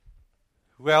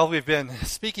Well, we've been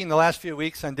speaking the last few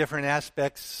weeks on different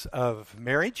aspects of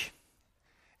marriage,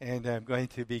 and I'm going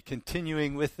to be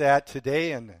continuing with that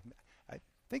today, and I'm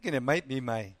thinking it might be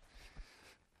my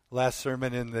last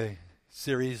sermon in the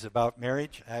series about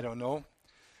marriage. I don't know.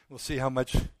 We'll see how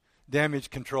much damage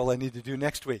control I need to do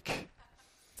next week.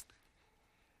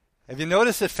 Have you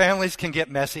noticed that families can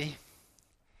get messy?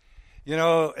 You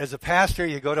know, as a pastor,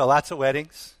 you go to lots of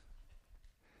weddings,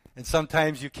 and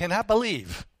sometimes you cannot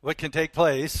believe what can take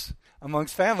place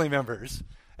amongst family members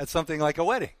at something like a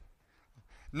wedding.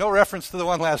 No reference to the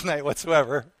one last night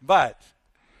whatsoever, but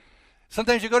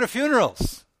sometimes you go to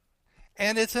funerals,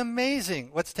 and it's amazing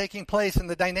what's taking place in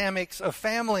the dynamics of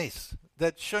families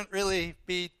that shouldn't really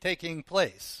be taking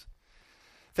place.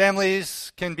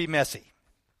 Families can be messy.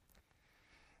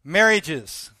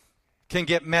 Marriages can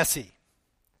get messy.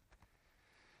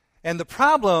 And the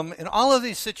problem in all of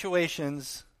these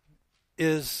situations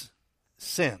is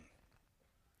sin.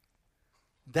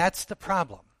 That's the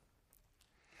problem.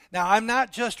 Now, I'm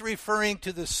not just referring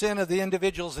to the sin of the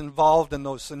individuals involved in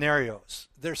those scenarios.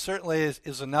 There certainly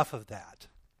is enough of that.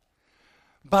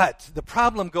 But the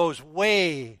problem goes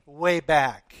way, way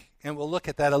back, and we'll look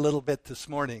at that a little bit this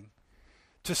morning,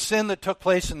 to sin that took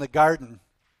place in the garden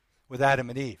with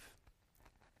Adam and Eve.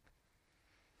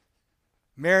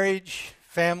 Marriage,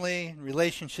 family,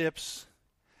 relationships,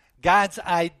 God's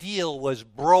ideal was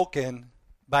broken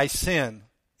by sin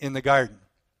in the garden.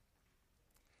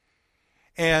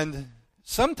 And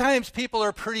sometimes people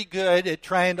are pretty good at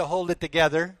trying to hold it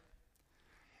together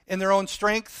in their own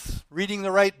strength, reading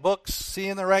the right books,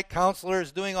 seeing the right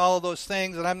counselors, doing all of those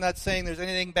things. And I'm not saying there's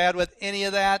anything bad with any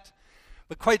of that.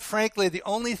 But quite frankly, the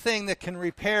only thing that can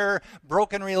repair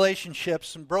broken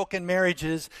relationships and broken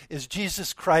marriages is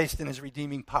Jesus Christ and his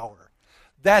redeeming power.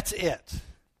 That's it.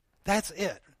 That's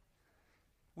it.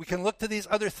 We can look to these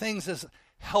other things as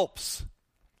helps.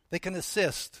 They can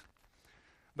assist.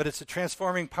 But it's the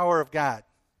transforming power of God.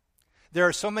 There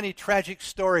are so many tragic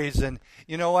stories, and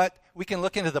you know what? We can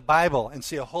look into the Bible and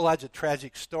see a whole lot of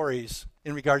tragic stories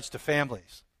in regards to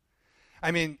families.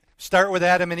 I mean, start with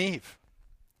Adam and Eve.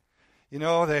 You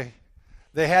know,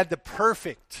 they had the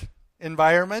perfect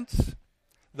environment,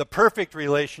 the perfect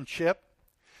relationship.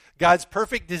 God's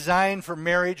perfect design for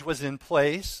marriage was in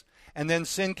place, and then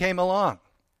sin came along.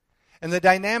 And the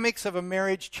dynamics of a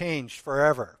marriage changed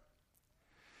forever.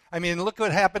 I mean, look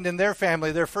what happened in their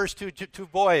family. Their first two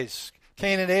boys,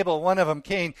 Cain and Abel, one of them,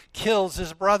 Cain, kills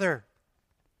his brother.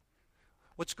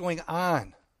 What's going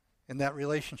on in that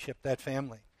relationship, that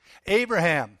family?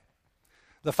 Abraham,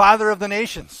 the father of the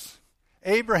nations.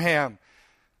 Abraham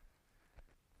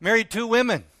married two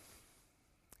women,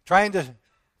 trying to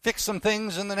fix some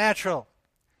things in the natural.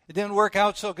 It didn't work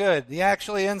out so good. He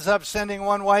actually ends up sending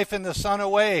one wife and the son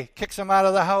away, kicks him out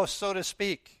of the house, so to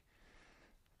speak.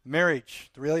 Marriage,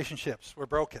 the relationships were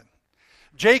broken.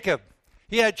 Jacob,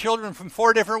 he had children from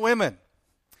 4 different women.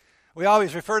 We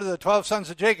always refer to the 12 sons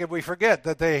of Jacob. We forget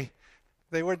that they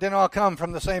didn't all come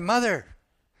from the same mother.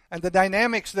 And the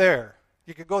dynamics there.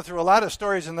 You could go through a lot of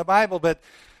stories in the Bible, but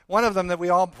one of them that we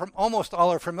almost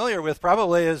all are familiar with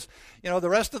probably is, you know, the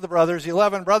rest of the brothers,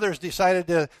 11 brothers, decided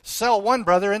to sell one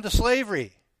brother into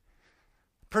slavery.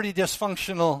 Pretty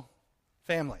dysfunctional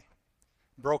family.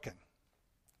 Broken.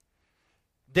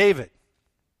 David,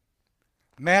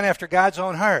 a man after God's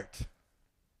own heart.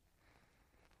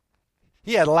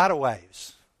 He had a lot of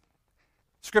wives.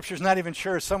 Scripture's not even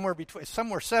sure, somewhere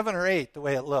 7 or 8 the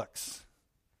way it looks.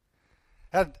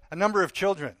 Had a number of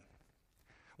children.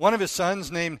 One of his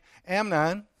sons, named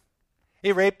Amnon,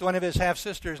 he raped one of his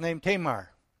half-sisters named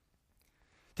Tamar.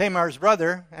 Tamar's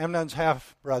brother, Amnon's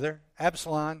half-brother,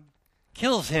 Absalom,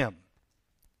 kills him.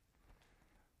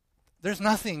 There's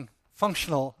nothing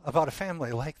functional about a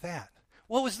family like that.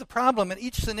 What was the problem? In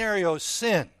each scenario,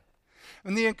 sin.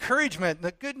 And the encouragement,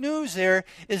 the good news there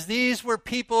is these were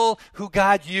people who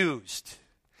God used.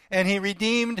 And he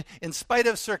redeemed in spite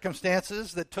of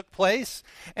circumstances that took place.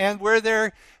 And were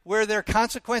there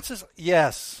consequences?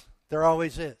 Yes, there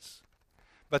always is.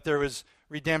 But there was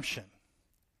redemption.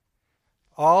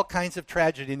 All kinds of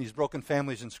tragedy in these broken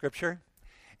families in Scripture.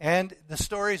 And the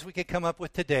stories we could come up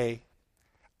with today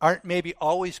aren't maybe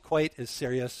always quite as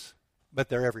serious, but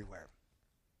they're everywhere.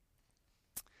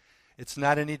 It's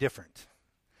not any different.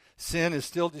 Sin is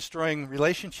still destroying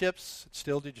relationships. It's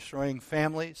still destroying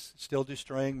families. It's still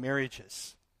destroying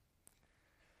marriages.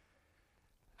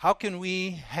 How can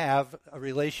we have a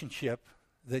relationship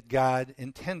that God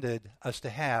intended us to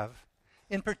have,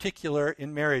 in particular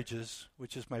in marriages,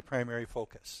 which is my primary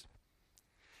focus?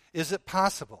 Is it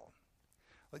possible?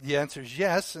 The answer is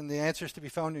yes, and the answer is to be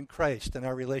found in Christ and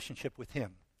our relationship with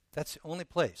him. That's the only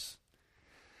place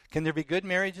Can there be good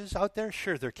marriages out there?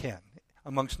 Sure there can,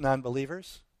 amongst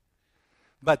non-believers.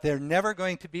 But they're never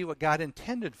going to be what God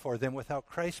intended for them without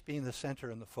Christ being the center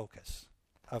and the focus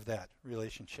of that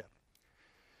relationship.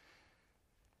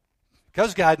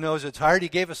 Because God knows it's hard, he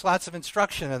gave us lots of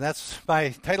instruction, and that's my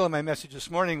title of my message this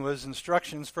morning was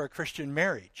Instructions for a Christian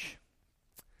Marriage.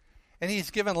 And he's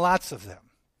given lots of them.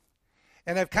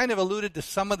 And I've kind of alluded to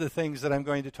some of the things that I'm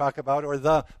going to talk about, or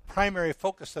the primary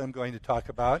focus that I'm going to talk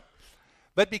about.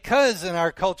 But because in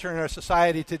our culture and our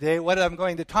society today, what I'm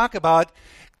going to talk about,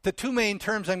 the two main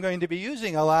terms I'm going to be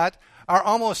using a lot are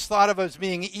almost thought of as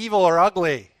being evil or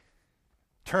ugly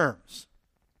terms.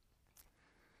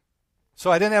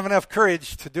 So I didn't have enough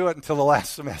courage to do it until the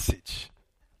last message.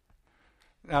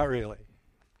 Not really.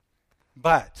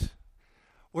 But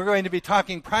we're going to be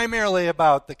talking primarily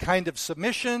about the kind of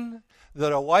submission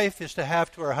that a wife is to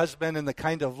have to her husband and the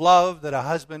kind of love that a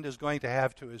husband is going to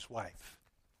have to his wife.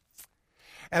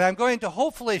 And I'm going to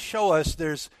hopefully show us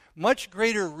there's much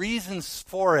greater reasons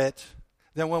for it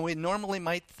than when we normally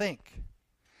might think.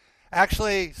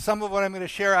 Actually, some of what I'm going to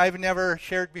share I've never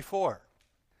shared before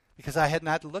because I had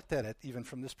not looked at it even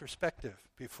from this perspective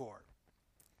before.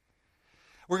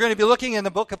 We're going to be looking in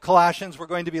the book of Colossians. We're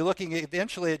going to be looking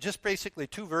eventually at just basically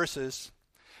 2 verses.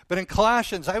 But in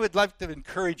Colossians, I would like to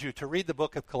encourage you to read the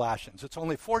book of Colossians. It's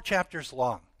only 4 chapters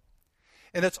long.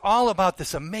 And it's all about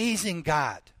this amazing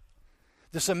God,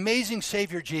 this amazing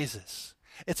Savior Jesus.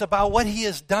 It's about what he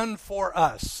has done for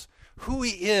us, who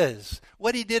he is,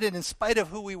 what he did in spite of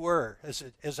who we were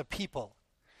as a people.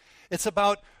 It's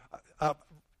about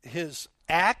his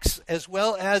acts as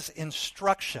well as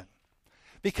instruction.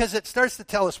 Because it starts to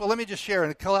tell us, well, let me just share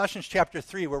in Colossians chapter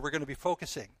 3 where we're going to be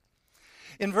focusing.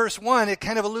 In verse 1, it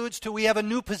kind of alludes to we have a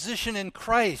new position in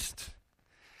Christ.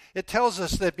 It tells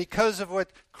us that because of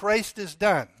what Christ has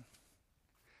done,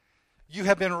 you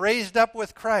have been raised up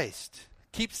with Christ.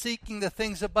 Keep seeking the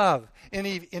things above. In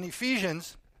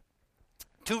Ephesians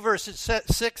 2 verses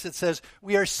 6, it says,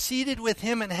 we are seated with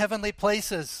him in heavenly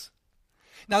places.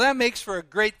 Now that makes for a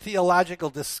great theological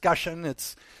discussion.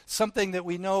 It's something that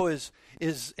we know is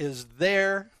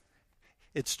there.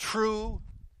 It's true.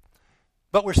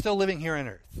 But we're still living here on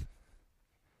earth.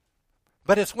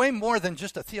 But it's way more than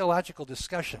just a theological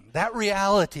discussion. That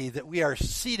reality that we are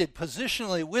seated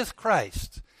positionally with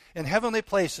Christ in heavenly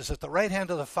places at the right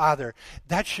hand of the Father,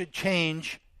 that should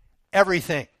change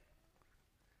everything.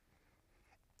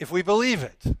 If we believe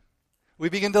it, we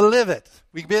begin to live it,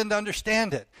 we begin to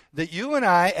understand it, that you and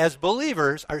I, as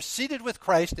believers, are seated with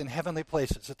Christ in heavenly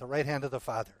places at the right hand of the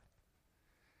Father.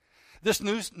 This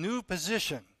new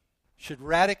position should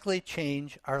radically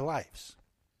change our lives.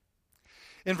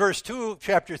 In verse 2 of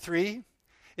chapter 3,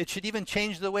 it should even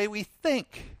change the way we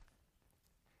think.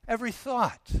 Every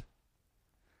thought.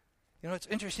 You know, it's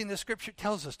interesting, the scripture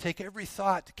tells us, take every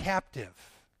thought captive.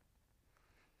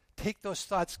 Take those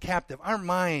thoughts captive. Our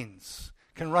minds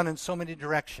can run in so many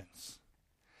directions.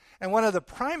 And one of the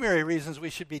primary reasons we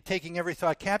should be taking every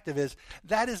thought captive is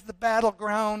that is the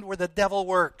battleground where the devil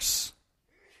works.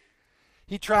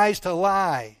 He tries to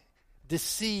lie,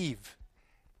 deceive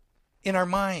in our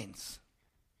minds.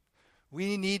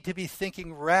 We need to be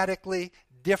thinking radically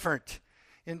different.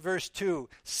 In verse 2,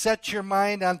 set your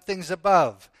mind on things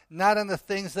above, not on the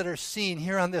things that are seen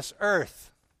here on this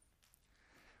earth.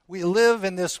 We live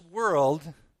in this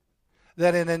world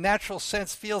that in a natural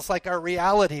sense feels like our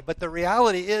reality, but the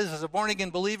reality is, as a born-again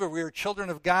believer, we are children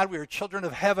of God, we are children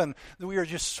of heaven, we are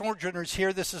just sojourners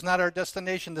here. This is not our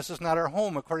destination, this is not our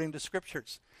home, according to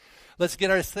scriptures. Let's get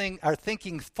our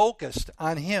thinking focused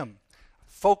on him,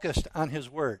 focused on his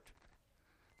word.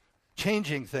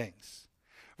 Changing things.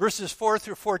 Verses 4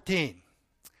 through 14,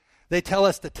 they tell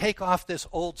us to take off this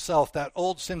old self, that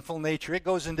old sinful nature. It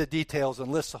goes into details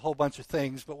and lists a whole bunch of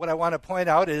things, but what I want to point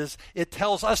out is it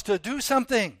tells us to do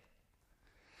something.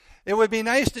 It would be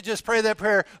nice to just pray that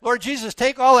prayer, Lord Jesus,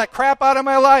 take all that crap out of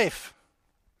my life.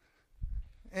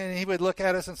 And he would look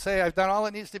at us and say, I've done all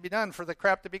that needs to be done for the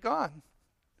crap to be gone.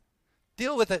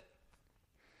 Deal with it.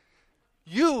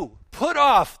 You put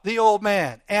off the old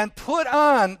man and put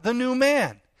on the new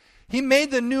man. He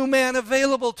made the new man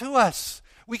available to us.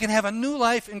 We can have a new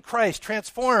life in Christ,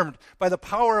 transformed by the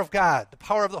power of God, the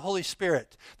power of the Holy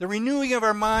Spirit, the renewing of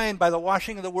our mind by the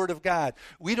washing of the Word of God.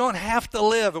 We don't have to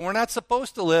live, and we're not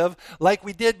supposed to live like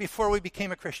we did before we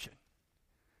became a Christian.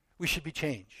 We should be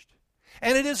changed.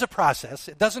 And it is a process.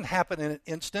 It doesn't happen in an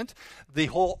instant. The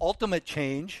whole ultimate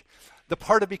change, the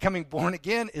part of becoming born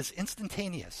again, is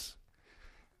instantaneous.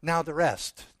 Now the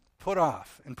rest put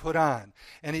off, and put on.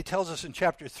 And he tells us in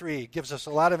chapter 3, gives us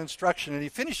a lot of instruction. And he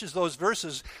finishes those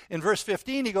verses. In verse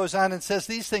 15, he goes on and says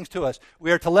these things to us.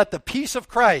 We are to let the peace of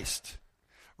Christ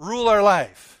rule our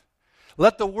life.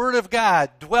 Let the word of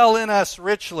God dwell in us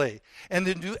richly, and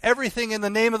to do everything in the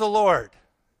name of the Lord.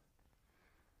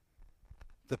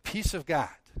 The peace of God.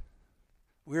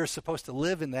 We are supposed to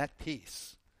live in that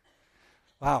peace.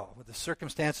 Wow, the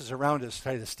circumstances around us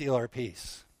try to steal our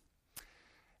peace.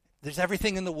 There's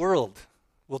everything in the world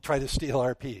will try to steal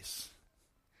our peace.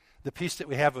 The peace that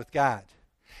we have with God.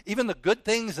 Even the good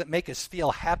things that make us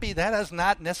feel happy, that is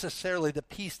not necessarily the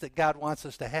peace that God wants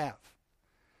us to have.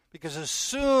 Because as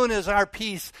soon as our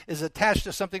peace is attached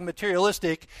to something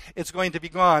materialistic, it's going to be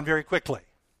gone very quickly.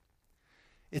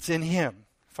 It's in Him.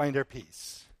 Find our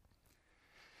peace.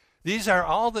 These are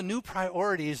all the new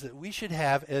priorities that we should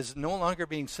have as no longer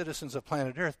being citizens of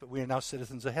planet Earth, but we are now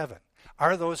citizens of heaven.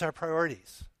 Are those our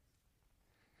priorities?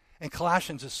 And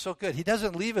Colossians is so good. He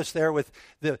doesn't leave us there with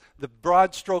the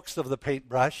broad strokes of the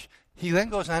paintbrush. He then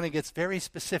goes on and gets very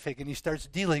specific, and he starts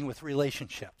dealing with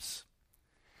relationships.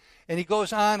 And he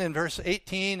goes on in verse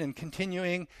 18 and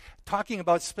continuing, talking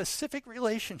about specific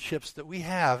relationships that we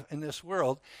have in this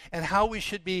world and how we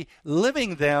should be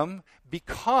living them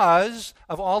because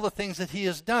of all the things that he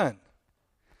has done.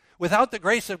 Without the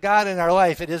grace of God in our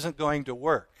life, it isn't going to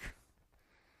work.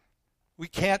 We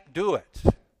can't do it.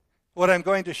 What I'm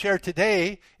going to share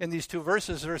today in these two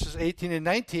verses, verses 18 and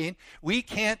 19, we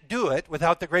can't do it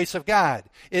without the grace of God.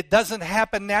 It doesn't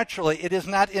happen naturally. It is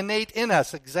not innate in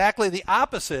us. Exactly the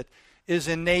opposite is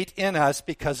innate in us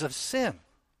because of sin.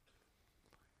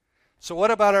 So what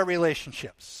about our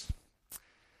relationships?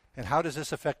 And how does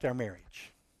this affect our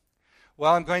marriage?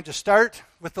 Well, I'm going to start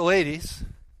with the ladies.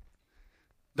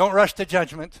 Don't rush to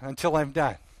judgment until I'm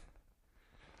done.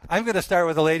 I'm going to start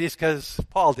with the ladies because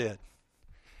Paul did.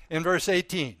 In verse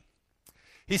 18,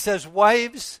 he says,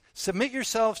 "Wives, submit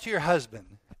yourselves to your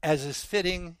husband as is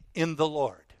fitting in the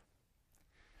Lord."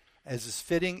 As is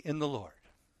fitting in the Lord.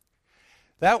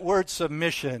 That word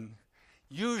submission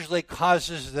usually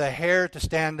causes the hair to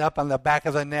stand up on the back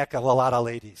of the neck of a lot of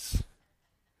ladies.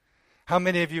 How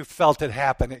many of you felt it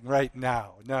happening right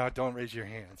now? No, don't raise your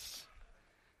hands.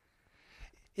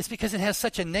 It's because it has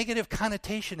such a negative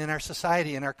connotation in our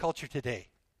society, in our culture today.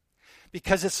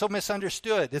 Because it's so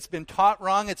misunderstood. It's been taught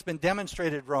wrong. It's been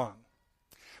demonstrated wrong.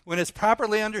 When it's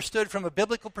properly understood from a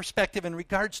biblical perspective in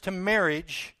regards to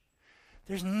marriage,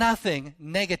 there's nothing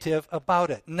negative about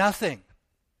it. Nothing.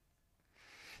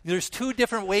 There's two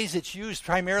different ways it's used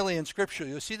primarily in Scripture.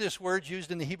 You'll see this word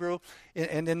used in the Hebrew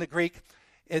and in the Greek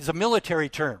as a military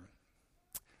term.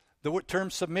 The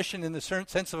term submission in the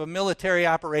sense of a military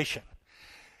operation.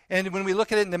 And when we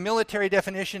look at it in the military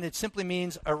definition, it simply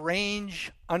means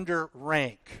arrange under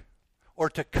rank or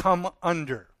to come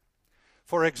under.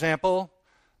 For example,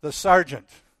 the sergeant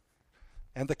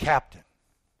and the captain.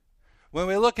 When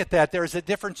we look at that, there is a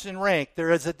difference in rank.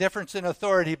 There is a difference in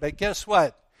authority. But guess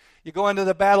what? You go into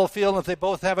the battlefield, and if they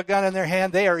both have a gun in their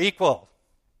hand, they are equal.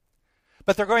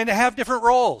 But they're going to have different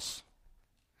roles,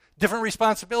 different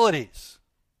responsibilities.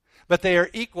 But they are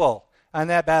equal on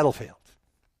that battlefield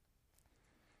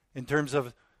in terms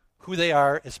of who they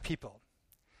are as people.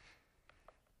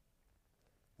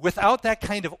 Without that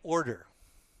kind of order,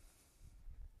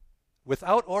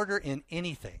 without order in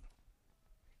anything,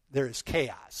 there is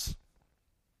chaos.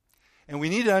 And we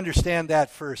need to understand that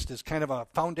first as kind of a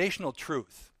foundational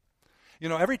truth. You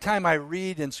know, every time I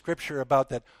read in Scripture about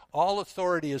that all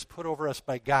authority is put over us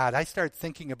by God, I start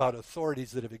thinking about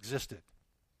authorities that have existed.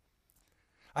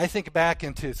 I think back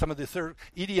into some of the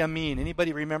Idi Amin.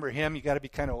 Anybody remember him? You got to be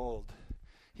kind of old.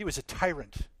 He was a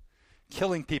tyrant,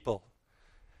 killing people.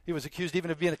 He was accused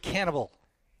even of being a cannibal.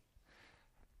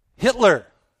 Hitler,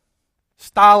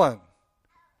 Stalin,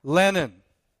 Lenin.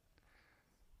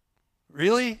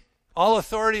 Really? All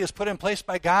authority is put in place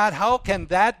by God? How can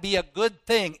that be a good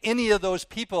thing? Any of those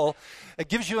people, it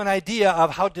gives you an idea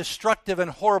of how destructive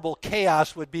and horrible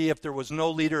chaos would be if there was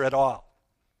no leader at all.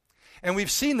 And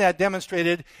we've seen that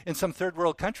demonstrated in some third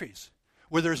world countries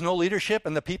where there's no leadership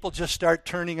and the people just start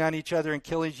turning on each other and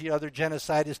killing each other.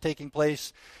 Genocide is taking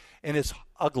place, and it's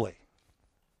ugly.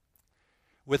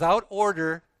 Without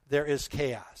order, there is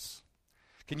chaos.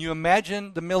 Can you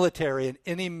imagine the military and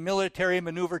any military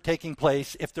maneuver taking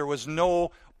place if there was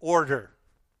no order?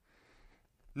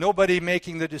 Nobody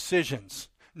making the decisions.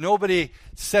 Nobody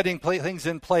setting things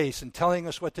in place and telling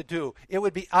us what to do. It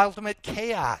would be ultimate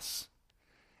chaos.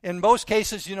 In most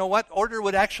cases, you know what? Order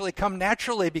would actually come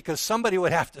naturally because somebody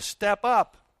would have to step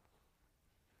up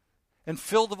and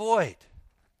fill the void.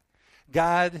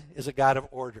 God is a God of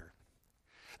order.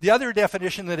 The other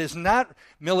definition that is not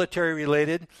military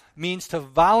related means to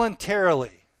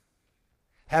voluntarily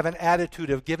have an attitude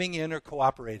of giving in or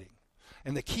cooperating.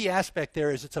 And the key aspect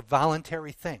there is it's a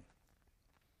voluntary thing.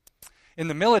 In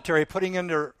the military, putting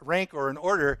under rank or an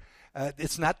order,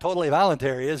 it's not totally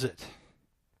voluntary, is it?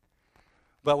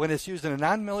 But when it's used in a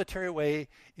non-military way,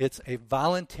 it's a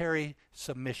voluntary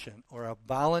submission or a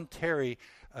voluntary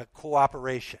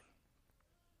cooperation.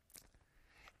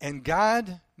 And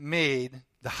God made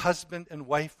the husband and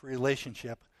wife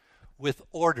relationship with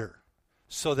order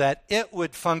so that it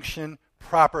would function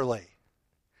properly.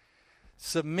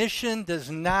 Submission does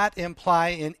not imply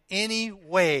in any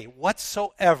way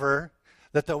whatsoever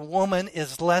that the woman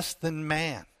is less than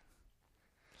man,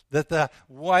 that the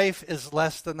wife is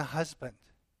less than the husband.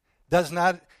 Does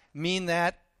not mean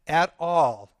that at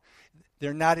all.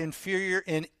 They're not inferior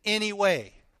in any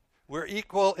way. We're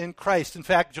equal in Christ. In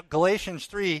fact, Galatians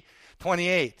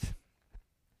 3:28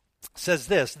 says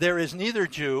this, there is neither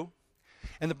Jew,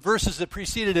 and the verses that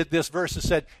preceded it, this verse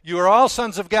said, you are all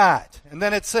sons of God. And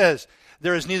then it says,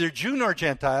 there is neither Jew nor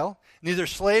Gentile, neither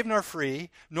slave nor free,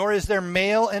 nor is there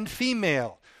male and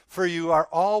female, for you are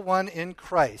all one in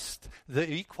Christ.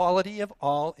 The equality of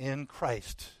all in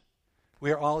Christ.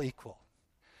 We are all equal.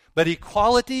 But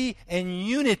equality and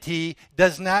unity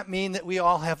does not mean that we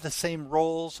all have the same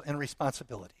roles and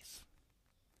responsibilities.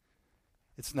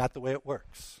 It's not the way it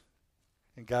works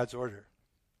in God's order.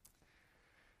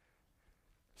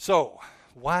 So,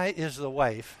 why is the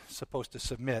wife supposed to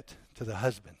submit to the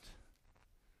husband?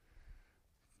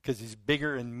 Because he's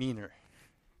bigger and meaner.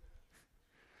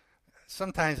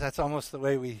 Sometimes that's almost the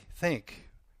way we think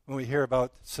when we hear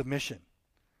about submission.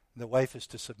 The wife is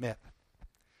to submit.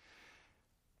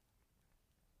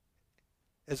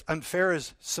 As unfair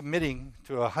as submitting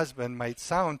to a husband might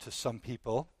sound to some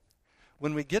people,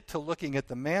 when we get to looking at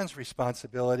the man's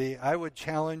responsibility, I would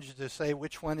challenge to say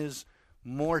which one is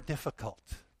more difficult.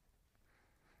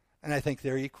 And I think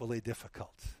they're equally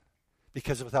difficult.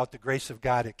 Because without the grace of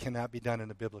God, it cannot be done in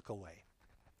a biblical way.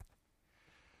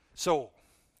 So,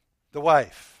 the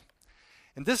wife.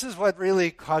 And this is what really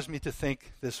caused me to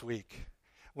think this week.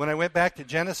 When I went back to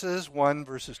Genesis 1,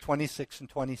 verses 26 and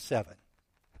 27.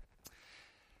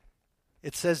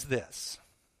 It says this.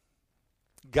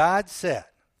 God said,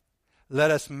 let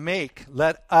us make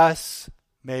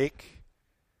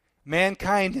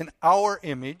mankind in our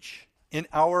image, in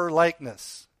our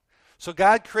likeness. So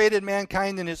God created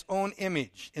mankind in his own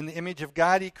image. In the image of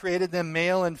God, he created them,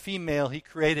 male and female, he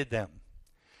created them.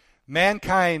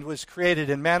 Mankind was created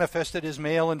and manifested as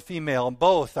male and female, and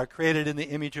both are created in the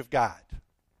image of God.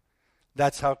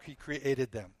 That's how he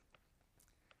created them.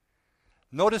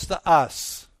 Notice the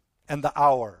us and the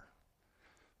our.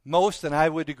 Most, and I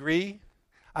would agree,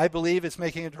 I believe it's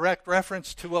making a direct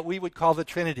reference to what we would call the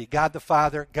Trinity, God the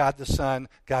Father, God the Son,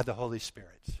 God the Holy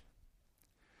Spirit.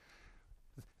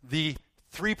 The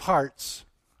three parts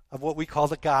of what we call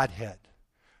the Godhead,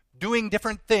 doing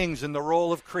different things in the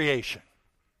role of creation.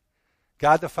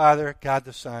 God the Father, God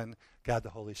the Son, God the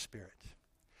Holy Spirit.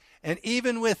 And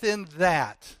even within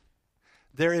that,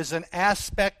 there is an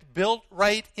aspect built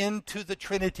right into the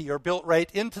Trinity, or built right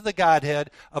into the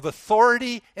Godhead, of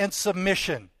authority and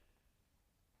submission.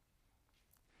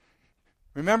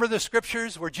 Remember the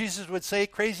scriptures where Jesus would say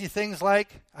crazy things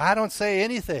like, I don't say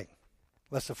anything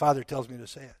unless the Father tells me to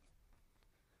say it.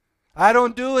 I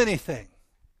don't do anything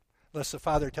unless the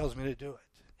Father tells me to do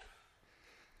it.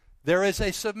 There is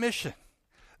a submission.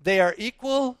 They are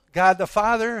equal, God the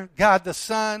Father, God the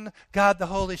Son, God the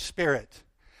Holy Spirit.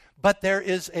 But there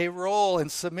is a role,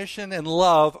 and submission and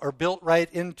love are built right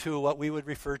into what we would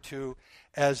refer to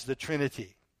as the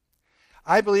Trinity.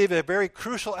 I believe a very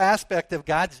crucial aspect of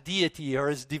God's deity, or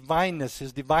his divineness,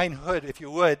 his divinehood, if you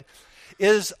would,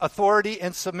 is authority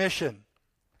and submission.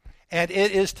 And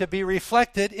it is to be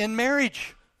reflected in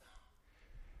marriage.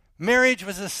 Marriage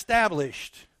was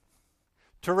established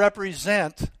to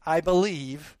represent, I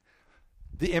believe,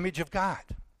 the image of God.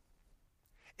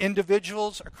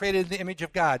 Individuals are created in the image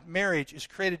of God. Marriage is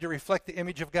created to reflect the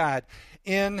image of God.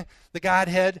 In the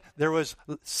Godhead, there was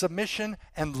submission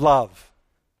and love.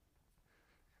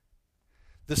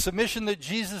 The submission that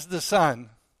Jesus the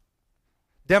Son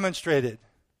demonstrated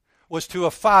was to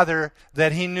a Father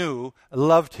that he knew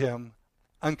loved him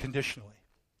unconditionally.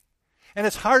 And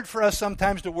it's hard for us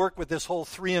sometimes to work with this whole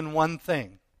 3-in-1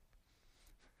 thing.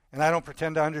 And I don't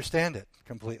pretend to understand it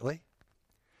completely.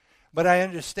 But I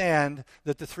understand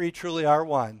that the three truly are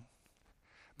one.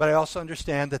 But I also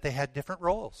understand that they had different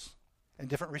roles and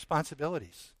different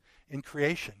responsibilities in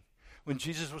creation. When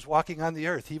Jesus was walking on the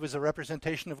earth, he was a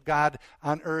representation of God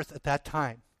on earth at that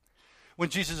time. When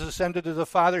Jesus ascended to the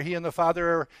Father, he and the Father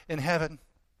are in heaven.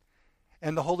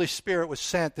 And the Holy Spirit was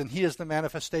sent, and he is the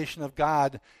manifestation of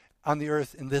God on the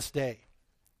earth in this day.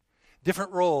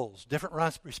 Different roles, different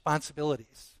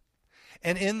responsibilities.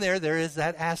 And in there is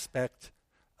that aspect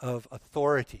of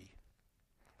authority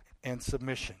and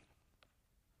submission.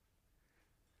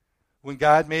 When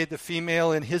God made the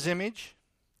female in his image,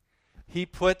 he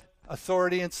put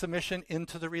authority and submission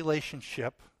into the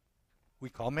relationship we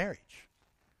call marriage.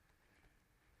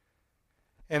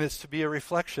 And it's to be a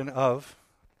reflection of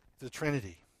the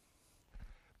Trinity.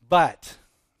 But,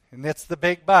 and that's the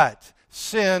big but,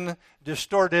 sin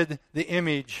distorted the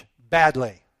image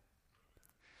badly.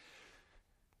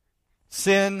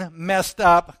 Sin messed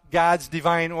up God's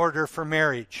divine order for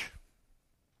marriage.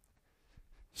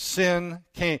 Sin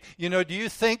came. You know, do you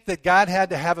think that God had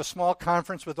to have a small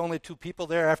conference with only 2 people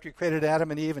there after he created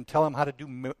Adam and Eve and tell them how to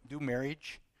do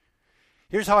marriage?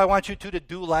 Here's how I want you to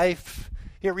do life.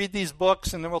 Here, read these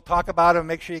books and then we'll talk about them and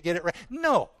make sure you get it right.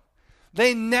 No.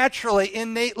 They naturally,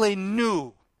 innately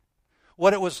knew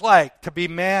what it was like to be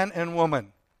man and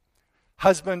woman,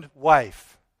 husband,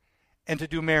 wife, and to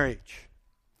do marriage.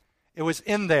 It was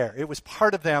in there. It was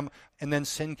part of them, and then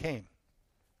sin came.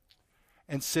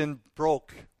 And sin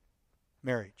broke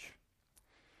marriage.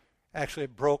 Actually,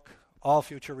 it broke all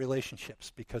future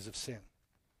relationships because of sin.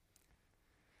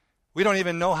 We don't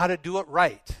even know how to do it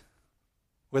right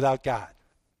without God.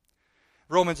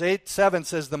 Romans 8:7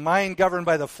 says, the mind governed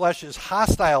by the flesh is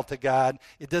hostile to God.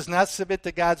 It does not submit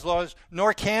to God's laws,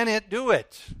 nor can it do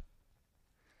it.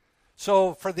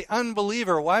 So for the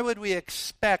unbeliever, why would we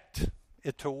expect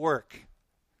it to work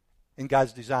in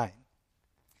God's design?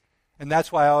 And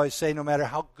that's why I always say, no matter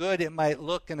how good it might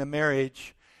look in a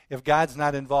marriage, if God's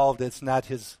not involved, it's not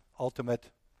his ultimate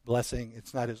blessing.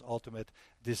 It's not his ultimate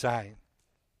design.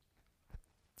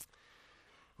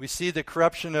 We see the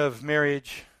corruption of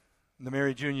marriage, the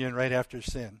marriage union, right after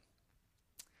sin.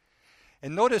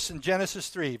 And notice in Genesis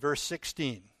 3, verse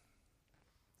 16,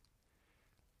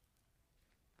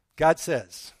 God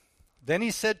says, then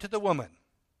he said to the woman,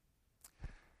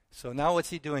 so now what's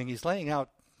he doing? He's laying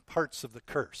out parts of the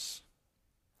curse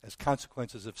as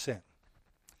consequences of sin.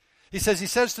 He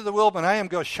says to the woman, I am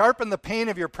going to sharpen the pain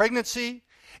of your pregnancy,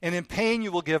 and in pain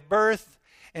you will give birth,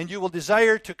 and you will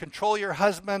desire to control your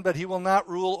husband, but he will not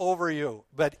rule over you,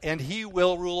 and he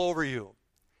will rule over you.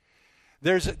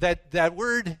 There's that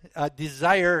word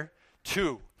desire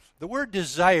to. The word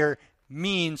desire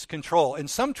means control. In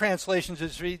some translations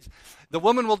it reads, the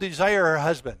woman will desire her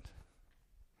husband,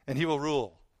 and he will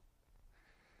rule.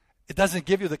 It doesn't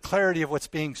give you the clarity of what's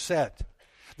being said.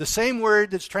 The same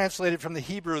word that's translated from the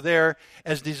Hebrew there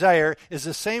as desire is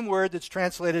the same word that's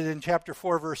translated in chapter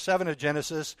 4, verse 7 of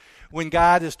Genesis when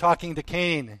God is talking to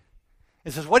Cain.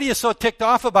 It says, what are you so ticked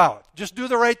off about? Just do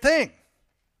the right thing.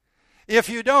 If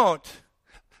you don't,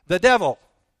 the devil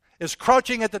is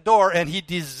crouching at the door and he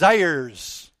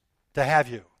desires to have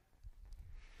you.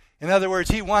 In other words,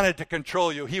 he wanted to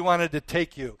control you. He wanted to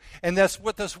take you. And that's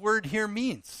what this word here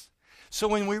means. So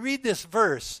when we read this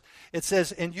verse, it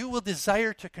says, and you will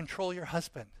desire to control your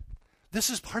husband. This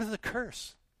is part of the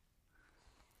curse.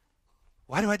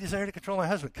 Why do I desire to control my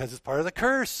husband? Because it's part of the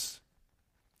curse.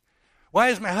 Why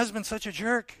is my husband such a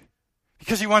jerk?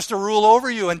 Because he wants to rule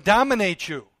over you and dominate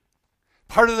you.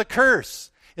 Part of the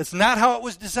curse. It's not how it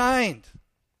was designed.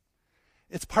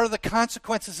 It's part of the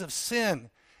consequences of sin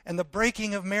and the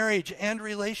breaking of marriage and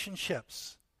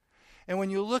relationships. And when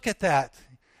you look at that,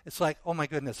 it's like, oh my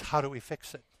goodness, how do we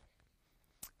fix it?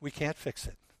 We can't fix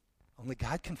it. Only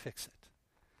God can fix it.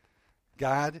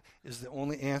 God is the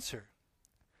only answer.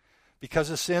 Because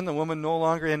of sin, the woman no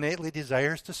longer innately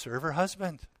desires to serve her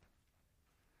husband.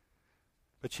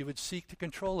 But she would seek to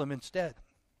control him instead.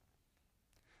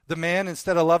 The man,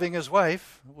 instead of loving his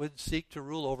wife, would seek to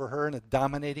rule over her in a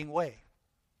dominating way.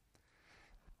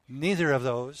 Neither of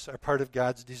those are part of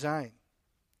God's design.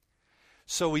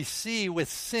 So we see with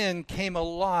sin came a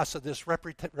loss of this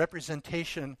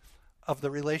representation of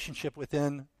the relationship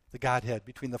within the Godhead,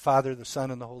 between the Father, the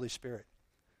Son, and the Holy Spirit.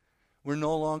 We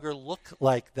no longer look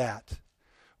like that,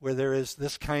 where there is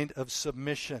this kind of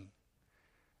submission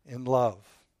in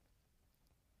love.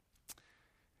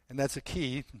 And that's a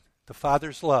key, the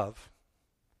Father's love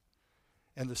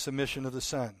and the submission of the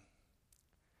Son.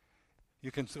 You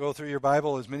can go through your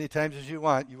Bible as many times as you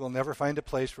want. You will never find a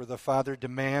place where the Father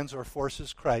demands or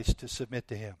forces Christ to submit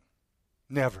to him.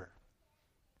 Never.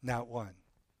 Not one.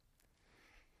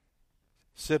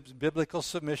 Biblical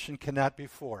submission cannot be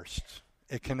forced.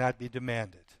 It cannot be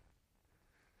demanded.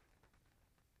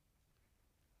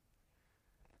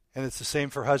 And it's the same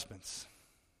for husbands.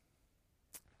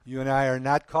 You and I are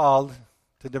not called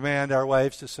to demand our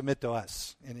wives to submit to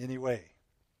us in any way.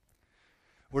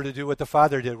 We're to do what the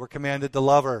Father did. We're commanded to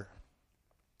love her.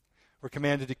 We're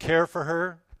commanded to care for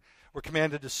her. We're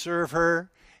commanded to serve her.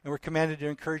 And we're commanded to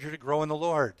encourage her to grow in the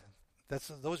Lord.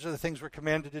 Those are the things we're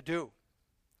commanded to do.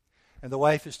 And the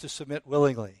wife is to submit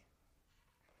willingly,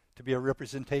 to be a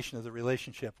representation of the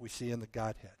relationship we see in the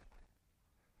Godhead.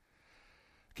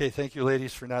 Okay, thank you,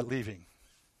 ladies, for not leaving.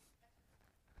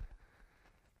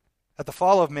 At the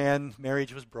fall of man,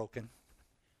 marriage was broken.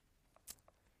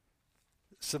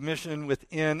 Submission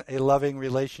within a loving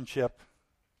relationship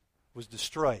was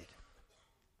destroyed.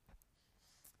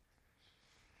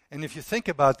 And if you think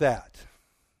about that,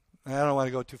 and I don't want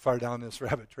to go too far down this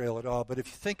rabbit trail at all, but if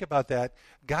you think about that,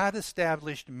 God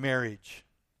established marriage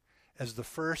as the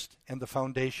first and the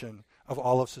foundation of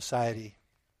all of society.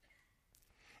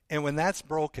 And when that's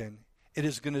broken, it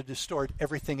is going to distort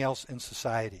everything else in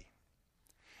society.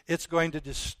 It's going to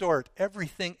distort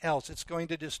everything else. It's going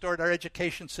to distort our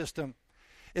education system.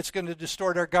 It's going to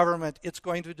distort our government. It's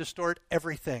going to distort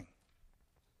everything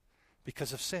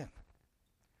because of sin.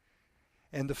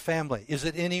 And the family. Is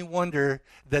it any wonder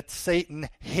that Satan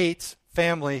hates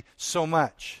family so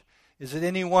much? Is it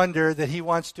any wonder that he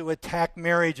wants to attack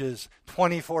marriages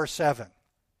 24/7?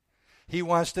 He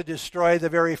wants to destroy the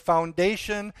very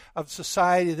foundation of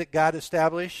society that God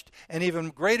established. And even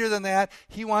greater than that,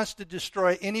 he wants to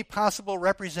destroy any possible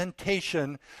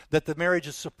representation that the marriage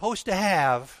is supposed to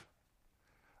have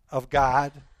of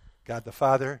God, God the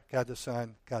Father, God the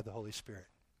Son, God the Holy Spirit.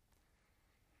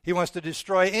 He wants to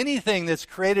destroy anything that's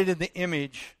created in the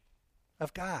image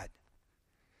of God.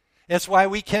 That's why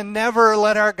we can never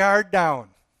let our guard down.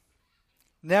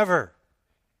 Never.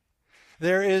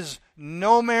 There is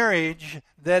no marriage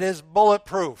that is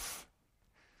bulletproof,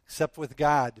 except with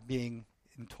God being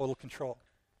in total control.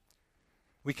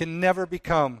 We can never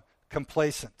become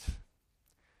complacent.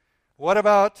 What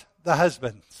about the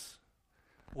husbands?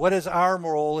 What is our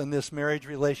role in this marriage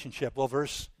relationship? Well,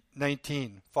 verse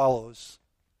 19 follows,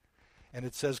 and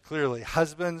it says clearly,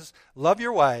 husbands, love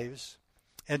your wives,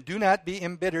 and do not be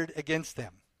embittered against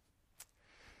them.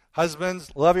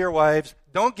 Husbands, love your wives,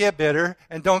 don't get bitter,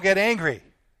 and don't get angry.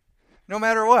 No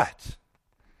matter what.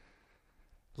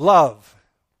 Love.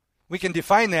 We can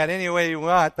define that any way you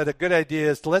want, but a good idea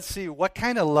is to let's see what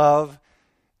kind of love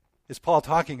is Paul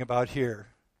talking about here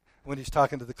when he's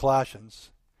talking to the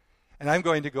Colossians. And I'm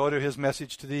going to go to his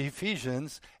message to the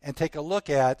Ephesians and take a look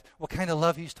at what kind of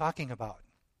love he's talking about.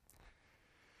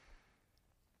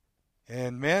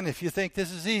 And men, if you think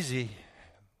this is easy,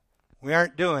 we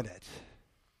aren't doing it.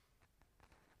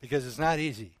 Because it's not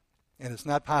easy, and it's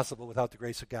not possible without the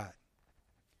grace of God.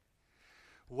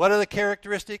 What are the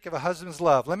characteristics of a husband's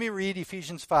love? Let me read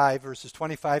Ephesians 5, verses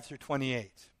 25 through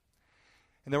 28.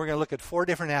 And then we're going to look at 4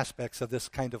 different aspects of this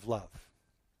kind of love.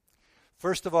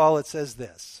 First of all, it says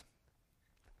this.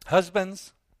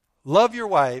 Husbands, love your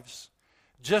wives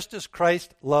just as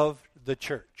Christ loved the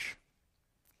church.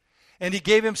 And he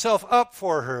gave himself up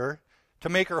for her to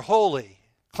make her holy,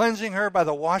 cleansing her by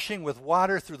the washing with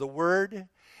water through the word,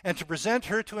 and to present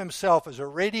her to himself as a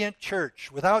radiant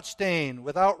church, without stain,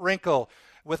 without wrinkle,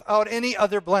 without any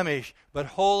other blemish, but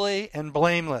holy and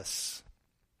blameless.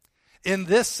 In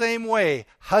this same way,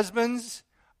 husbands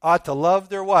ought to love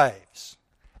their wives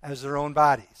as their own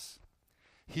bodies.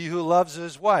 He who loves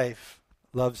his wife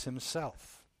loves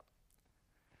himself.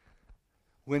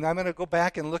 When I'm going to go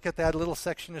back and look at that little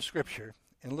section of Scripture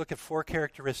and look at 4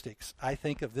 characteristics, I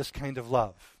think of this kind of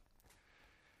love.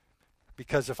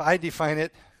 Because if I define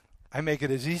it, I make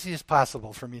it as easy as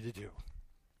possible for me to do.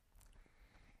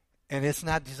 And it's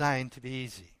not designed to be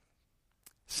easy.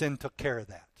 Sin took care of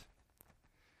that.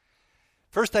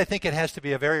 First, I think it has to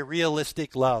be a very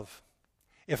realistic love.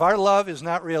 If our love is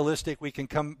not realistic, we can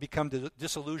become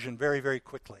disillusioned very, very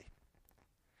quickly.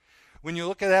 When you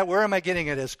look at that, where am I getting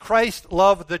it? As Christ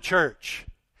loved the church.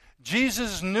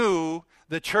 Jesus knew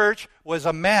the church was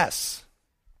a mess.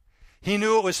 He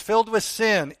knew it was filled with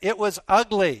sin. It was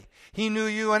ugly. He knew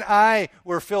you and I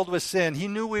were filled with sin. He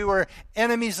knew we were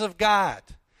enemies of God.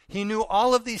 He knew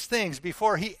all of these things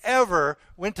before he ever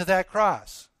went to that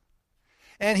cross.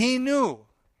 And he knew,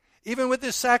 even with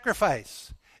this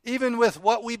sacrifice, even with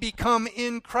what we become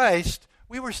in Christ,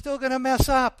 we were still going to mess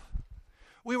up.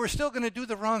 We were still going to do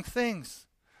the wrong things.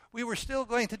 We were still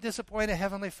going to disappoint a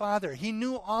Heavenly Father. He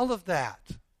knew all of that.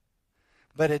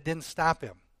 But it didn't stop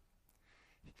him.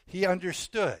 He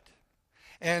understood.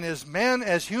 And as men,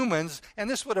 as humans, and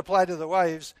this would apply to the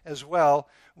wives as well,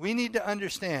 we need to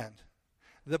understand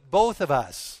that both of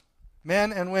us,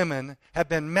 men and women, have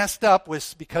been messed up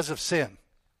with because of sin.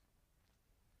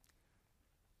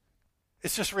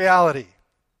 It's just reality.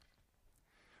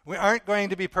 We aren't going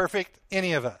to be perfect,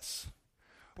 any of us.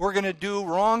 We're going to do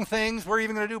wrong things. We're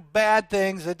even going to do bad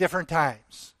things at different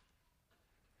times.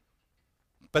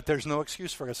 But there's no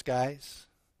excuse for us, guys.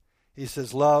 He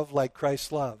says, love like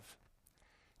Christ loved.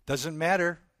 Doesn't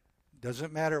matter.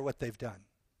 Doesn't matter what they've done.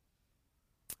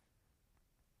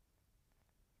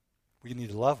 We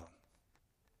need to love them.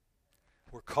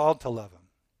 We're called to love them.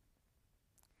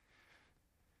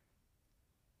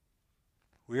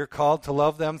 We are called to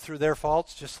love them through their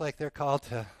faults, just like they're called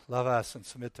to love us and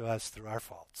submit to us through our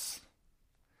faults.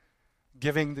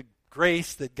 Giving the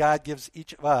grace that God gives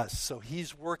each of us. So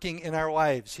he's working in our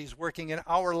lives. He's working in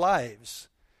our lives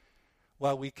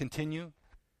while we continue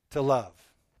to love.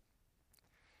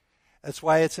 That's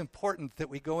why it's important that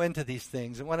we go into these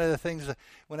things. And one of the things that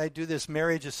when I do this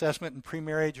marriage assessment and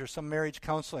pre-marriage or some marriage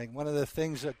counseling, one of the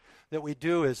things that we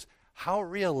do is, how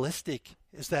realistic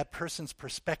is that person's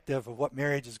perspective of what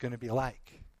marriage is going to be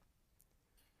like?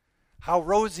 How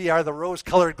rosy are the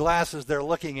rose-colored glasses they're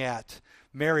looking at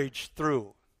marriage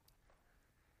through?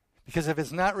 Because if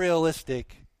it's not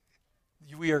realistic,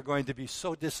 we are going to be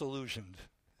so disillusioned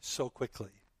so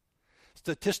quickly.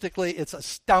 Statistically, it's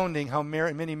astounding how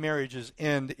many marriages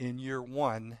end in year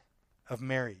 1 of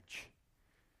marriage.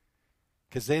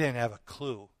 Because they didn't have a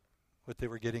clue what they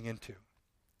were getting into.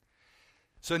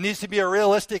 So it needs to be a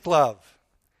realistic love.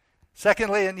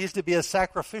 Secondly, it needs to be a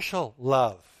sacrificial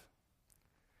love.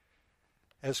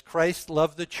 As Christ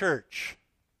loved the church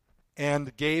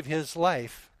and gave his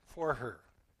life for her.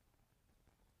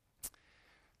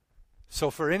 So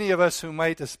for any of us who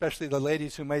might, especially the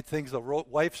ladies who might think the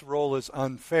wife's role is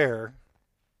unfair,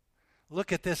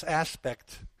 look at this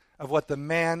aspect of what the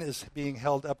man is being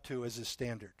held up to as his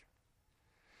standard.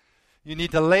 You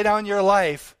need to lay down your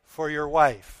life for your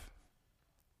wife.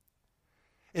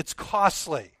 It's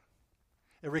costly.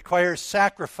 It requires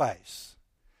sacrifice.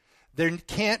 There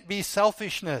can't be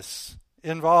selfishness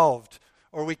involved,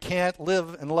 or we can't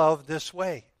live and love this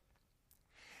way.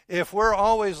 If we're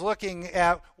always looking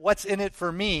at what's in it for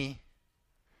me,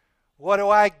 what do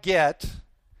I get,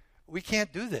 we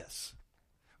can't do this.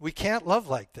 We can't love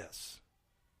like this.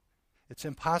 It's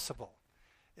impossible.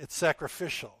 It's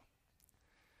sacrificial.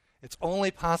 It's only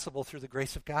possible through the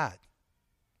grace of God.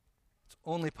 It's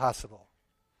only possible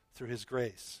through his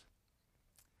grace.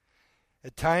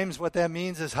 At times, what that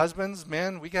means is husbands,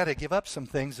 men, we got to give up some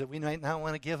things that we might not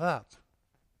want to give up.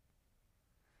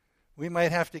 We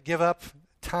might have to give up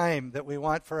time that we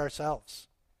want for ourselves.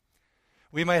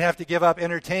 We might have to give up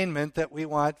entertainment that we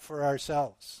want for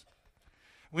ourselves.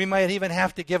 We might even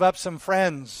have to give up some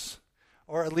friends,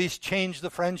 or at least change the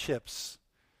friendships,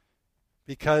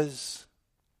 because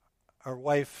our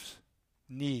wife's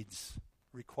needs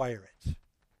require it.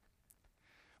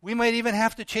 We might even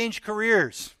have to change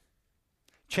careers,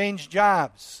 change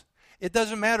jobs. It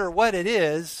doesn't matter what it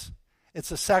is,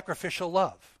 it's a sacrificial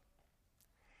love.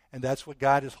 And that's what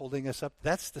God is holding us up.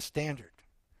 That's the standard.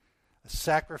 A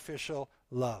sacrificial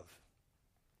love.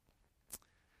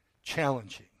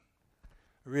 Challenging.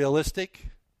 Realistic.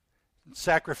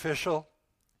 Sacrificial.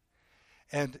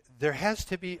 And there has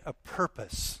to be a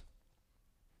purpose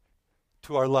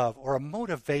to our love, or a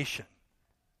motivation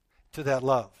to that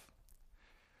love.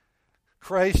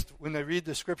 Christ, when I read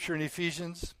the scripture in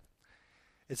Ephesians,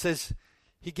 it says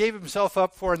he gave himself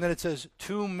up for, and then it says,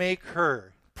 to make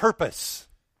her. Purpose.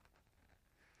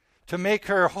 To make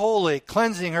her holy,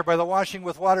 cleansing her by the washing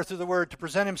with water through the word, to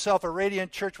present himself a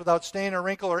radiant church without stain or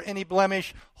wrinkle or any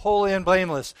blemish, holy and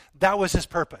blameless. That was his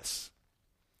purpose.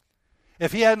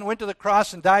 If he hadn't went to the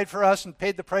cross and died for us and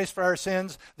paid the price for our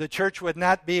sins, the church would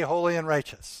not be holy and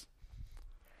righteous.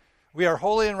 We are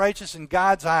holy and righteous in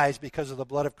God's eyes because of the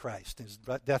blood of Christ, his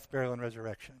death, burial, and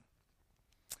resurrection.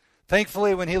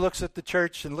 Thankfully, when he looks at the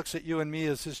church and looks at you and me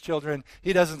as his children,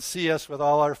 he doesn't see us with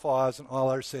all our flaws and all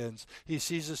our sins. He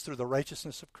sees us through the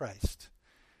righteousness of Christ.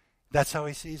 That's how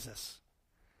he sees us.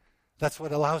 That's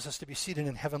what allows us to be seated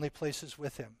in heavenly places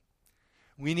with him.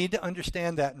 We need to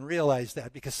understand that and realize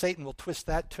that, because Satan will twist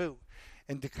that too.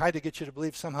 And to kind of get you to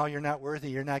believe somehow you're not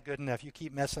worthy, you're not good enough, you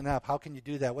keep messing up. How can you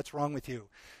do that? What's wrong with you?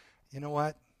 You know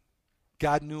what?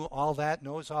 God knew all that,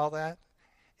 knows all that,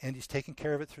 and he's taking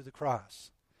care of it through the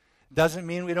cross. Doesn't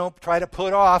mean we don't try to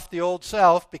put off the old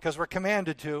self because we're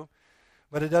commanded to,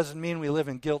 but it doesn't mean we live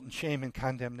in guilt and shame and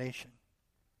condemnation.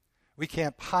 We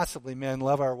can't possibly, men,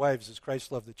 love our wives as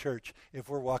Christ loved the church if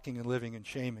we're walking and living in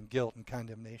shame and guilt and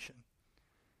condemnation.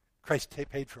 Christ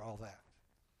paid for all that.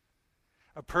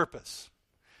 A purpose.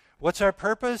 What's our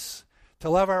purpose? To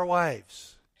love our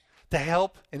wives. To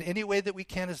help in any way that we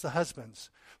can as the husbands.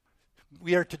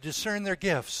 We are to discern their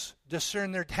gifts,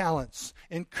 discern their talents,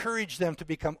 encourage them to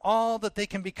become all that they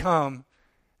can become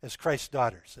as Christ's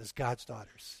daughters, as God's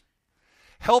daughters.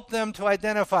 Help them to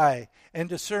identify and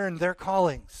discern their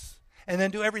callings, and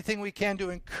then do everything we can to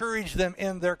encourage them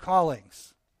in their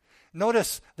callings.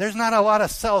 Notice, there's not a lot of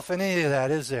self in any of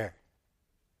that, is there?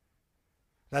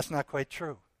 That's not quite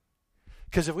true.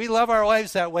 Because if we love our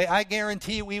wives that way, I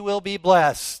guarantee we will be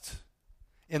blessed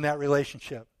in that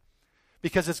relationship.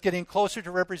 Because it's getting closer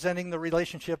to representing the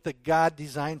relationship that God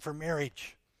designed for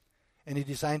marriage. And He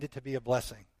designed it to be a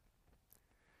blessing.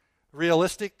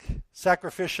 Realistic,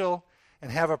 sacrificial,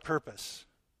 and have a purpose.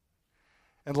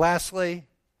 And lastly,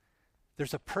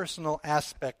 there's a personal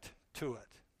aspect to it.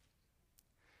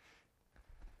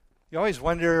 You always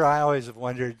wonder, I always have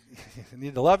wondered, you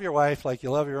need to love your wife like you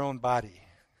love your own body.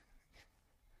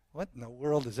 What in the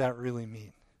world does that really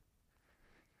mean?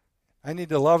 I need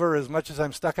to love her as much as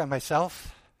I'm stuck on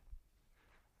myself?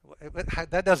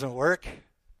 That doesn't work.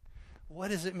 What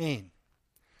does it mean?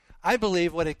 I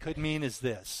believe what it could mean is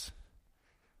this.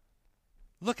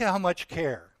 Look at how much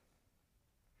care,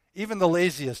 even the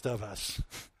laziest of us,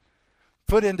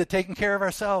 put into taking care of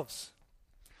ourselves.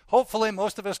 Hopefully,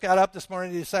 most of us got up this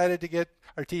morning and decided to get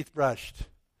our teeth brushed.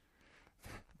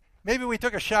 Maybe we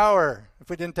took a shower if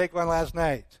we didn't take one last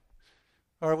night,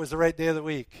 or it was the right day of the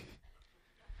week.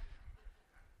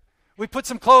 We put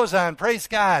some clothes on, praise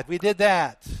God, we did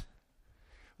that.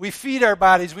 We feed our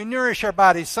bodies, we nourish our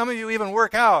bodies. Some of you even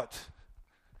work out.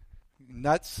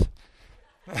 Nuts.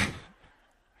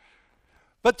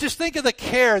 But just think of the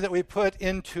care that we put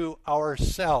into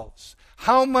ourselves.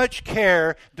 How much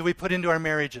care do we put into our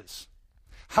marriages?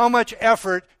 How much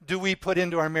effort do we put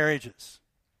into our marriages?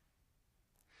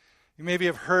 You maybe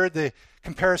have heard the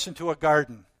comparison to a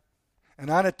garden. An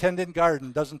unattended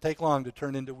garden doesn't take long to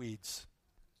turn into weeds.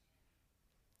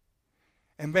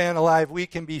 And man alive, we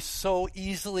can be so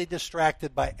easily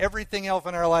distracted by everything else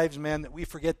in our lives, man, that we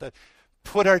forget to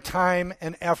put our time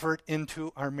and effort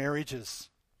into our marriages.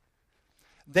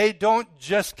 They don't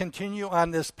just continue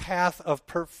on this path of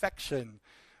perfection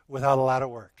without a lot of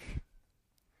work.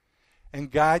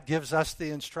 And God gives us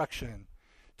the instruction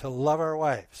to love our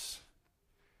wives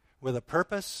with a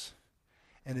purpose,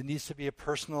 and it needs to be a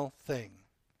personal thing.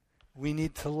 We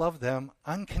need to love them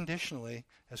unconditionally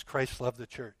as Christ loved the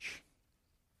church.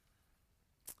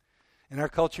 In our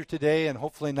culture today, and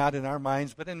hopefully not in our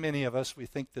minds, but in many of us, we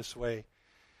think this way.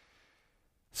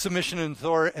 Submission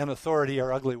and authority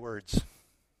are ugly words.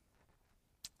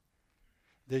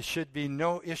 There should be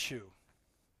no issue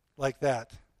like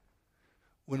that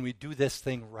when we do this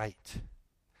thing right.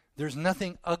 There's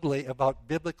nothing ugly about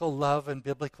biblical love and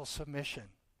biblical submission.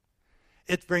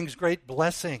 It brings great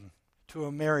blessing to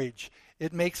a marriage.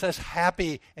 It makes us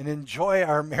happy and enjoy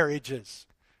our marriages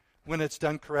when it's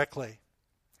done correctly.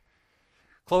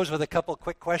 Close with a couple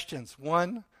quick questions.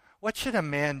 One, what should a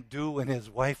man do when his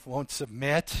wife won't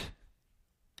submit?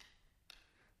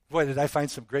 Boy, did I find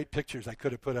some great pictures I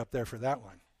could have put up there for that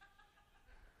one.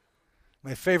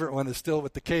 My favorite one is still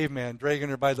with the caveman dragging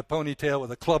her by the ponytail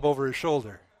with a club over his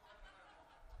shoulder.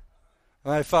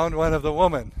 And I found one of the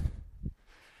woman.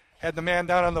 Had the man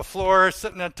down on the floor,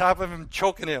 sitting on top of him,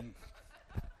 choking him.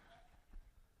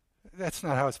 That's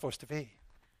not how it's supposed to be.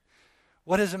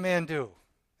 What does a man do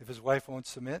if his wife won't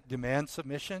submit? Demand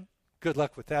submission? Good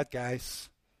luck with that, guys.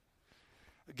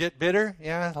 Get bitter?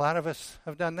 Yeah, a lot of us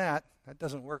have done that. That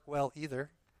doesn't work well either.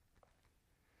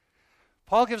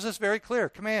 Paul gives us very clear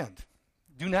command.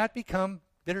 Do not become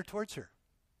bitter towards her.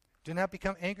 Do not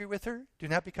become angry with her. Do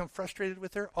not become frustrated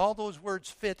with her. All those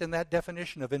words fit in that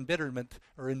definition of embitterment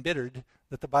or embittered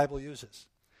that the Bible uses.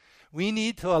 We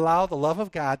need to allow the love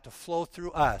of God to flow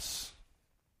through us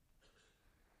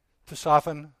to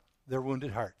soften their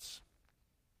wounded hearts.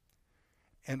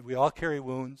 And we all carry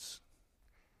wounds,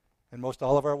 and most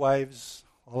all of our wives,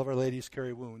 all of our ladies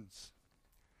carry wounds.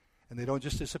 And they don't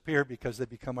just disappear because they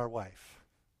become our wife.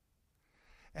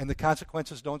 And the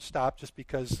consequences don't stop just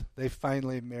because they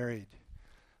finally married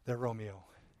their Romeo.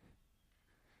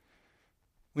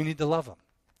 We need to love them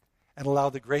and allow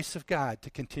the grace of God to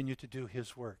continue to do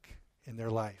His work in their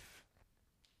life.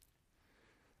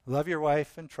 Love your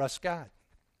wife and trust God.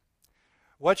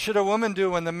 What should a woman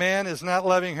do when the man is not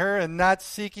loving her and not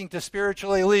seeking to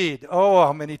spiritually lead? Oh,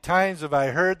 how many times have I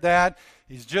heard that?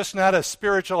 He's just not a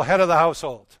spiritual head of the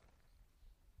household.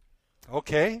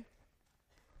 Okay.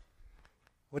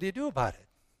 What do you do about it?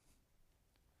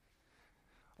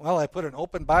 Well, I put an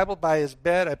open Bible by his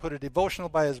bed. I put a devotional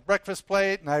by his breakfast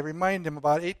plate, and I remind him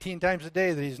about 18 times a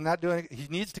day that he's not doing it. He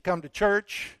needs to come to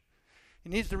church. He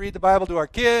needs to read the Bible to our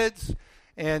kids.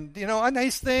 And,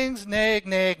 nice things, nag.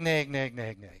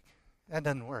 That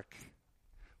doesn't work.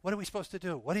 What are we supposed to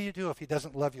do? What do you do if he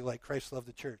doesn't love you like Christ loved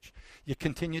the church? You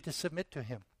continue to submit to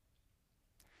him.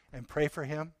 and pray for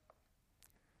him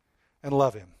and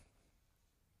love him.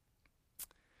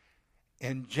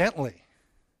 And gently,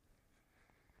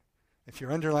 if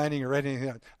you're underlining or writing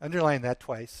it, underline that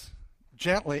twice,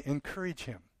 gently encourage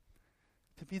him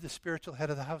to be the spiritual head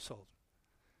of the household.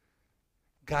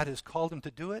 God has called him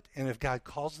to do it, and if God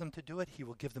calls them to do it, he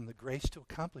will give them the grace to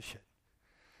accomplish it.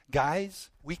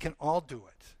 Guys, we can all do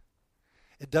it.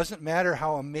 It doesn't matter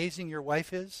how amazing your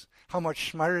wife is, how much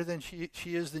smarter than she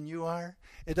is than you are.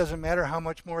 It doesn't matter how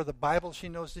much more of the Bible she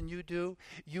knows than you do.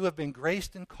 You have been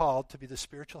graced and called to be the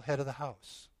spiritual head of the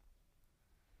house.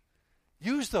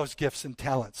 Use those gifts and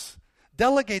talents.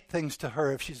 Delegate things to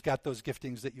her if she's got those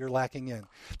giftings that you're lacking in.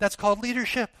 That's called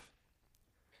leadership.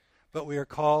 But we are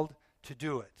called to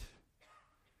do it.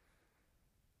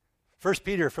 1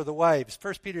 Peter for the wives.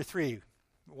 1 Peter 3,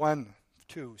 1,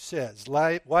 2 says,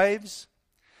 Wives,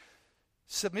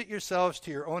 submit yourselves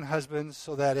to your own husbands,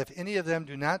 so that if any of them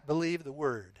do not believe the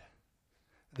word,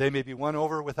 they may be won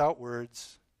over without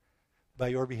words by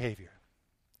your behavior.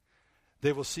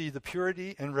 They will see the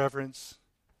purity and reverence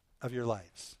of your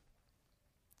lives.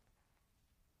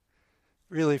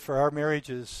 Really, for our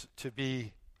marriages to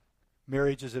be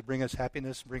marriages that bring us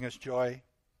happiness, bring us joy,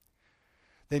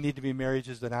 they need to be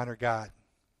marriages that honor God.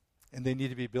 And they need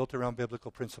to be built around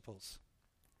biblical principles.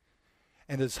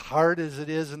 And as hard as it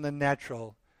is in the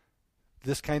natural,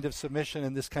 this kind of submission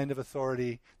and this kind of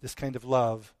authority, this kind of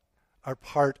love, are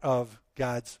part of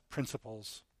God's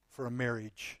principles for a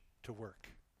marriage to work.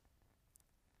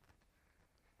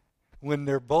 When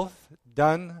they're both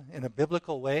done in a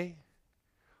biblical way,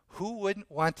 who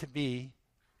wouldn't want to be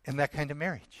in that kind of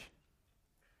marriage?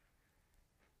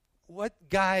 What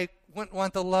guy wouldn't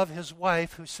want to love his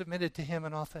wife who submitted to him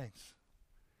in all things?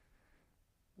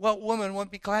 What woman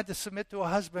wouldn't be glad to submit to a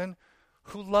husband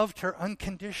who loved her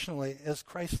unconditionally as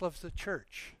Christ loves the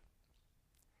church?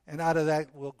 And out of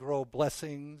that will grow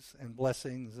blessings and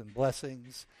blessings and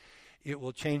blessings. It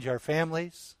will change our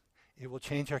families. It will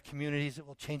change our communities. It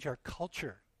will change our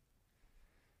culture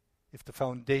if the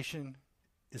foundation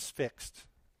is fixed.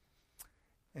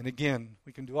 And again,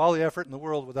 we can do all the effort in the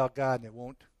world without God, and it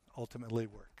won't ultimately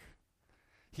work.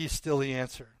 He's still the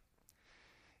answer.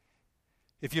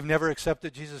 If you've never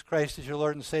accepted Jesus Christ as your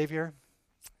Lord and Savior,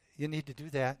 you need to do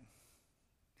that.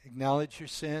 Acknowledge your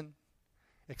sin.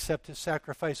 Accept his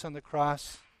sacrifice on the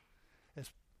cross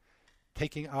as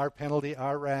taking our penalty,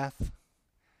 our wrath,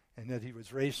 and that he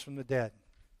was raised from the dead.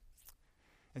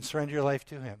 And surrender your life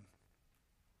to him.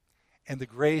 And the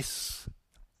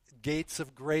gates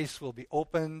of grace will be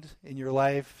opened in your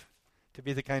life to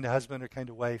be the kind of husband or kind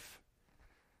of wife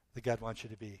that God wants you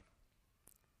to be.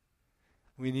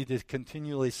 We need to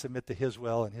continually submit to his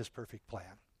will and his perfect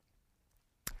plan.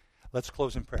 Let's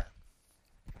close in prayer.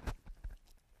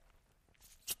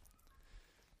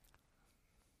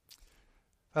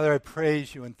 Father, I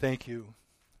praise you and thank you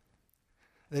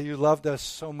that you loved us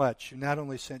so much. You not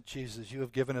only sent Jesus, you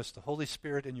have given us the Holy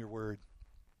Spirit and your word.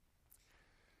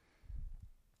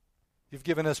 You've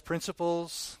given us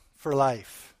principles for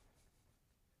life,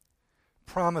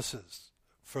 promises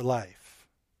for life.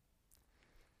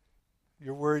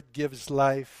 Your word gives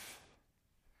life,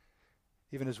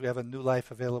 even as we have a new life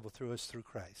available through us through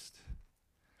Christ.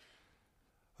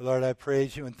 Lord, I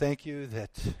praise you and thank you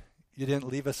that you didn't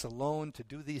leave us alone to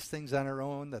do these things on our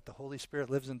own, that the Holy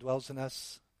Spirit lives and dwells in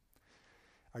us,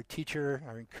 our teacher,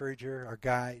 our encourager, our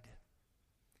guide,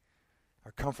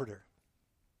 our comforter.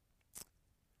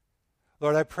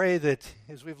 Lord, I pray that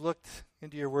as we've looked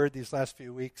into your word these last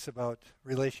few weeks about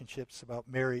relationships, about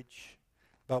marriage,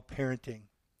 about parenting,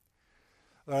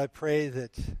 Lord, I pray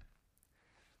that,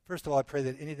 first of all, I pray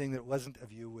that anything that wasn't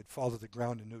of you would fall to the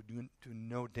ground and do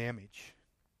no damage.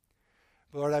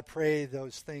 But Lord, I pray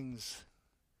those things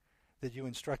that you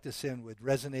instruct us in would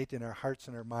resonate in our hearts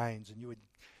and our minds, and you would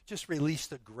just release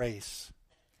the grace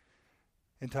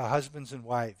into husbands and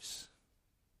wives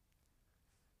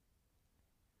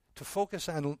to focus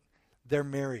on their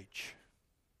marriage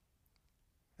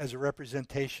as a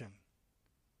representation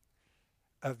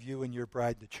of you and your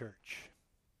bride, the church.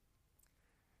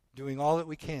 Doing all that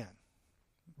we can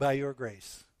by your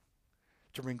grace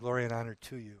to bring glory and honor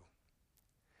to you.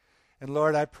 And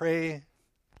Lord, I pray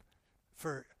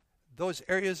for those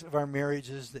areas of our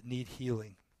marriages that need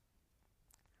healing.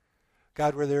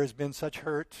 God, where there has been such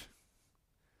hurt,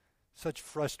 such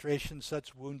frustration,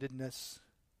 such woundedness,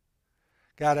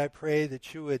 God, I pray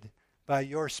that you would, by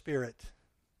your Spirit,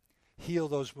 heal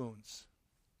those wounds.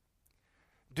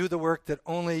 Do the work that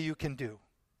only you can do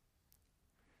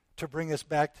to bring us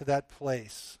back to that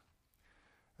place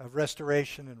of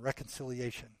restoration and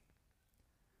reconciliation,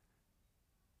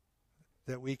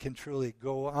 that we can truly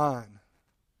go on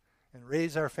and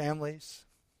raise our families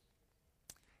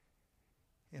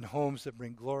in homes that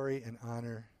bring glory and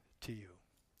honor to you,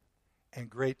 and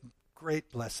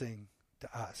great blessing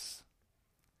to us.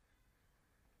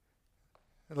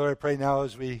 And Lord, I pray now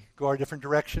as we go our different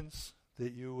directions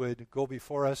that you would go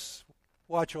before us,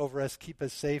 watch over us, keep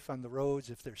us safe on the roads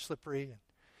if they're slippery.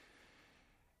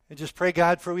 And just pray,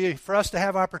 God, for us to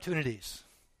have opportunities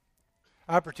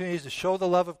to show the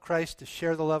love of Christ, to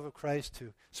share the love of Christ,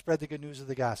 to spread the good news of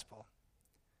the gospel.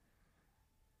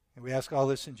 And we ask all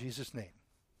this in Jesus' name.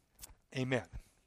 Amen.